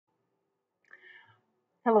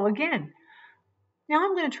Hello again. Now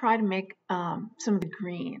I'm going to try to make some of the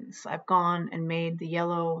greens. I've gone and made the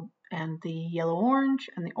yellow and the yellow-orange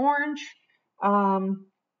and the orange,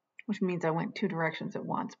 which means I went two directions at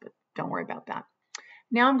once, but don't worry about that.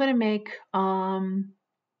 Now I'm going to make some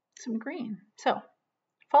green. So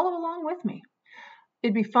follow along with me.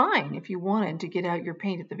 It'd be fine if you wanted to get out your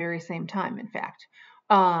paint at the very same time, in fact.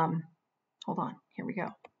 Hold on, here we go.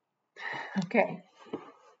 Okay,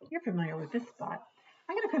 you're familiar with this spot.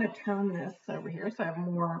 I'm going to kind of turn this over here so I have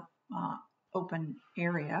more open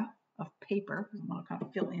area of paper. I'm going to kind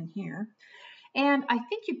of fill in here. And I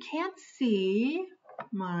think you can't see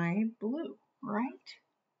my blue, right?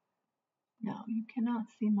 No, you cannot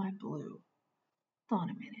see my blue. Hold on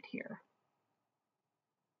a minute here.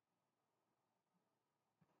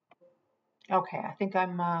 Okay, I think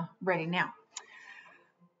I'm ready now.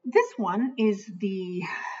 This one is the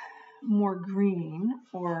more green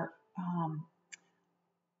or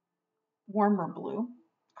warmer blue.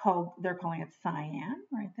 They're calling it cyan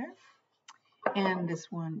right there. And this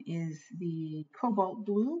one is the cobalt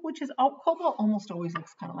blue, which is cobalt almost always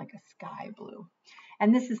looks kind of like a sky blue.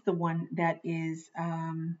 And this is the one that is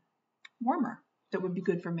warmer, that would be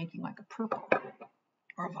good for making like a purple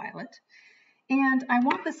or a violet. And I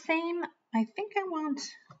want the same, I think I want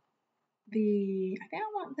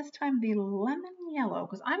this time the lemon yellow,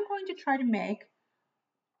 because I'm going to try to make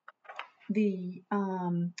the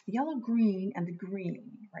yellow green and the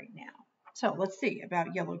green right now. So let's see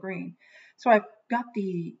about yellow green. So I've got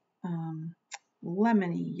the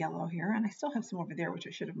lemony yellow here, and I still have some over there, which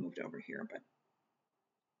I should have moved over here, but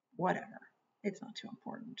whatever. It's not too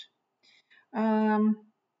important. I'm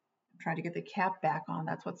trying to get the cap back on.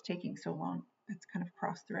 That's what's taking so long. It's kind of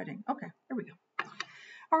cross-threading. Okay, there we go.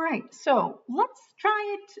 All right, so let's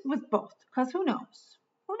try it with both, because who knows?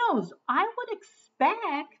 Who knows? I would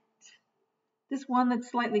expect this one that's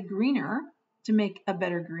slightly greener to make a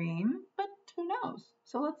better green, but who knows?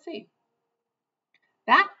 So let's see.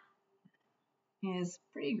 That is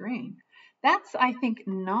pretty green. That's, I think,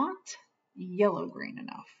 not yellow green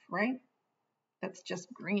enough, right? That's just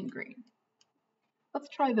green green. Let's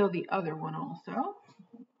try, though, the other one also.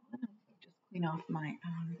 Just clean off my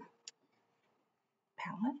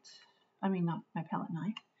palette. I mean, not my palette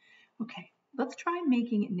knife. Okay, let's try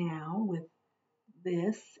making it now with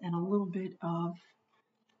this and a little bit of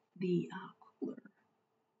the cooler.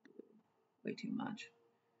 Way too much.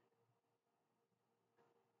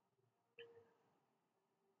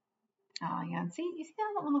 Oh, yeah, and you see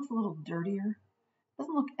how that one looks a little dirtier?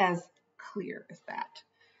 Doesn't look as clear as that.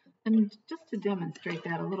 And just to demonstrate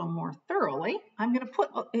that a little more thoroughly, I'm going to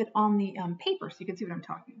put it on the paper so you can see what I'm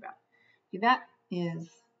talking about. See, that is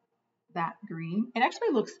that green. It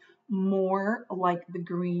actually looks more like the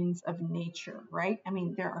greens of nature, right? I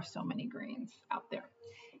mean, there are so many greens out there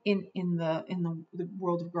in the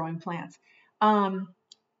world of growing plants.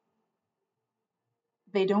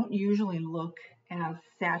 They don't usually look as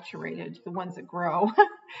saturated, the ones that grow,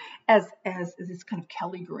 as this kind of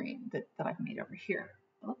Kelly green that I've made over here.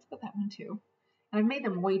 But let's put that one too. And I've made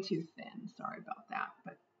them way too thin. Sorry about that.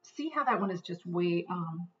 But see how that one is just way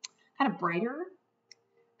kind of brighter?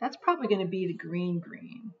 That's probably going to be the green,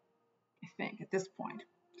 I think, at this point.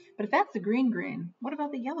 But if that's the green, what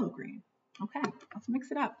about the yellow green? Okay, let's mix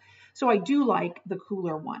it up. So I do like the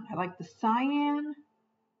cooler one. I like the cyan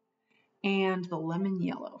and the lemon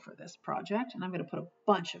yellow for this project. And I'm going to put a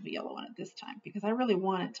bunch of yellow in it this time because I really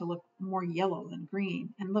want it to look more yellow than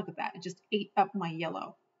green. And look at that. It just ate up my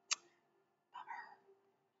yellow.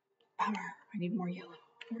 Bummer. I need more yellow.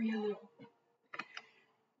 More yellow.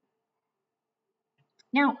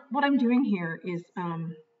 Now, what I'm doing here is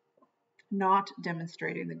not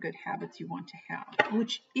demonstrating the good habits you want to have,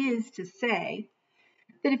 which is to say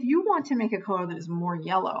that if you want to make a color that is more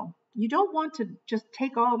yellow, you don't want to just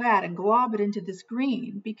take all that and glob it into this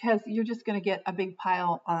green because you're just going to get a big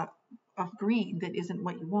pile of green that isn't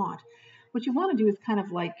what you want. What you want to do is kind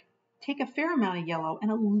of like take a fair amount of yellow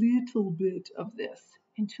and a little bit of this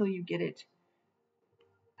until you get it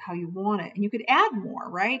how you want it. And you could add more,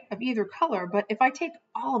 right, of either color. But if I take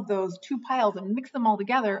all of those two piles and mix them all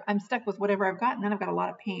together, I'm stuck with whatever I've got, and then I've got a lot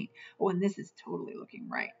of paint. Oh, and this is totally looking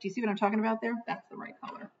right. Do you see what I'm talking about there? That's the right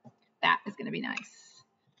color. That is going to be nice.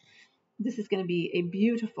 This is going to be a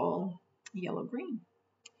beautiful yellow-green.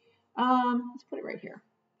 Let's put it right here.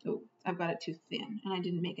 Oh, I've got it too thin, and I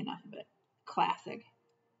didn't make enough of it. Classic.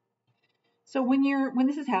 So when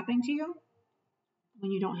this is happening to you,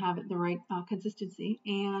 when you don't have it the right consistency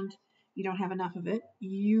and you don't have enough of it,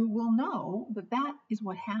 you will know that that is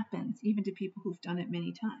what happens even to people who've done it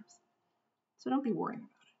many times. So don't be worrying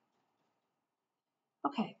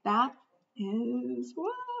about it. Okay, that is,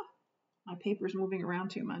 my paper's moving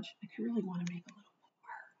around too much. I really want to make a little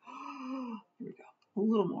more. Here we go. A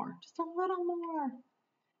little more, just a little more.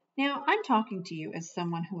 Now, I'm talking to you as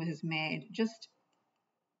someone who has made just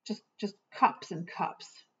cups and cups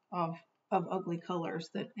of ugly colors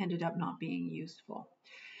that ended up not being useful.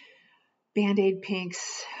 Band-Aid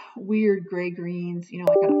pinks, weird gray greens,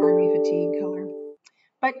 like an army fatigue color.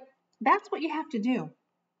 But that's what you have to do.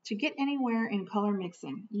 To get anywhere in color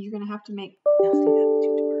mixing, you're going to have to make, now see, that's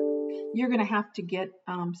too dark. You're going to have to get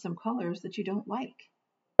some colors that you don't like.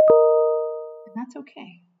 And that's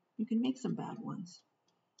okay. You can make some bad ones.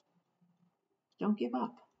 Don't give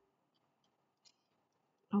up.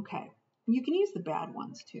 Okay. You can use the bad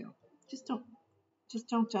ones too. Just don't,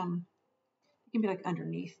 you can be like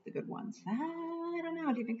underneath the good ones. I don't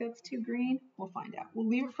know. Do you think that's too green? We'll find out. We'll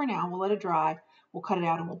leave it for now. We'll let it dry. We'll cut it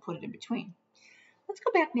out and we'll put it in between. Let's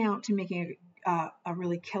go back now to making a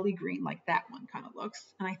really Kelly green like that one kind of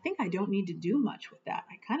looks. And I think I don't need to do much with that.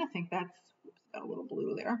 I kind of think that's, oops, got a little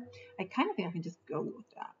blue there. I kind of think I can just go with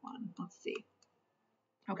that one. Let's see.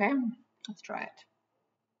 Okay, let's try it.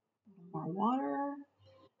 A little more water.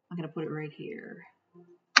 I'm going to put it right here.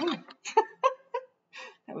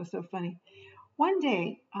 That was so funny. One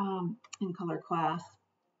day in color class,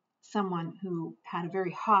 someone who had a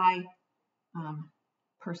very high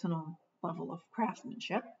personal level of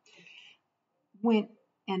craftsmanship went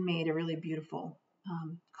and made a really beautiful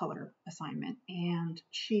color assignment, and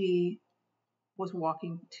she was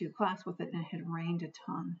walking to class with it, and it had rained a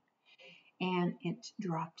ton, and it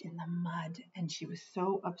dropped in the mud, and she was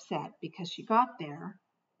so upset because she got there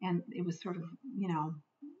and it was sort of,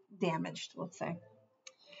 damaged, let's say.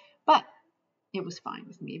 But it was fine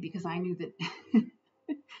with me because I knew that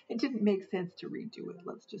it didn't make sense to redo it.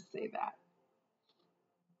 Let's just say that.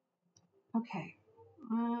 Okay.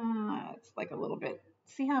 It's like a little bit.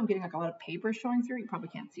 See how I'm getting like a lot of paper showing through? You probably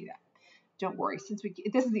can't see that. Don't worry.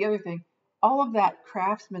 This is the other thing. All of that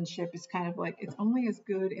craftsmanship is kind of like, it's only as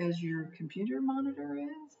good as your computer monitor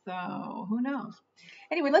is. So who knows?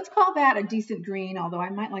 Anyway, let's call that a decent green, although I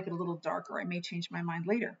might like it a little darker. I may change my mind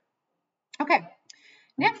later. Okay.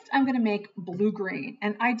 Next, I'm going to make blue-green,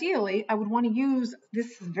 and ideally, I would want to use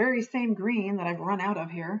this very same green that I've run out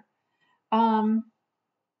of here, and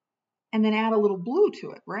then add a little blue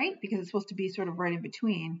to it, right? Because it's supposed to be sort of right in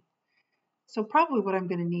between. So probably what I'm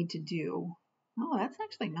going to need to do, oh, that's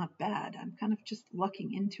actually not bad. I'm kind of just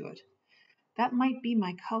lucking into it. That might be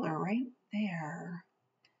my color right there.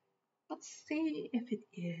 Let's see if it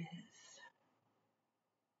is.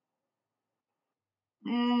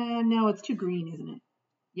 No, it's too green, isn't it?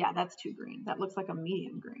 Yeah, that's too green. That looks like a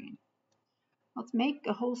medium green. Let's make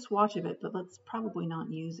a whole swatch of it, but let's probably not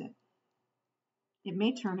use it. It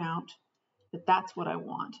may turn out that that's what I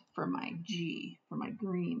want for my G, for my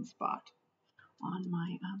green spot on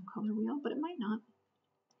my color wheel, but it might not.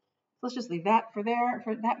 So let's just leave that for there,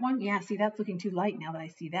 for that one. Yeah, see, that's looking too light now that I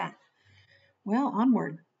see that. Well,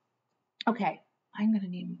 onward. Okay, I'm going to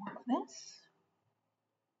need more of this.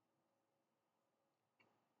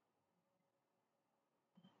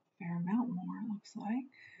 Fair amount more, looks like.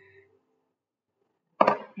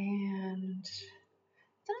 And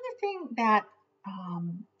another thing that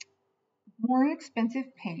more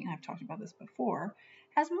expensive paint, I've talked about this before,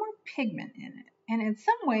 has more pigment in it. And in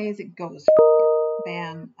some ways it goes further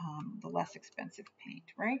than the less expensive paint,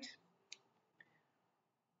 right?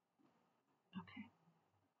 Okay.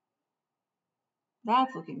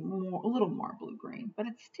 That's looking a little more blue-green, but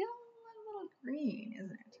it's still a little green,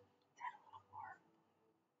 isn't it? That a little more.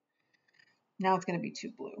 Now it's going to be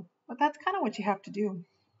too blue, but that's kind of what you have to do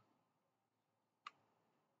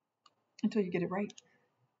until you get it right.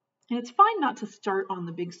 And it's fine not to start on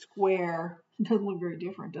the big square. It doesn't look very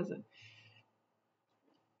different, does it?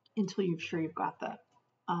 Until you're sure you've got the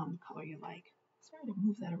color you like. Sorry to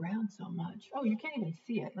move that around so much. Oh, you can't even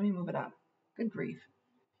see it. Let me move it up. Good grief.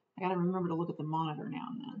 I gotta remember to look at the monitor now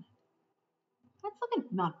and then. That's looking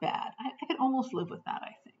not bad. I could almost live with that,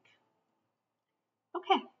 I think.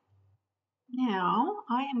 Okay. Now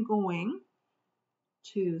I am going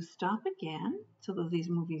to stop again so that these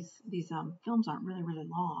films aren't really, really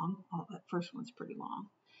long. Oh, that first one's pretty long.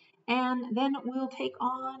 And then we'll take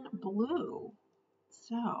on blue.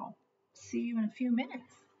 So, see you in a few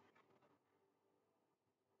minutes.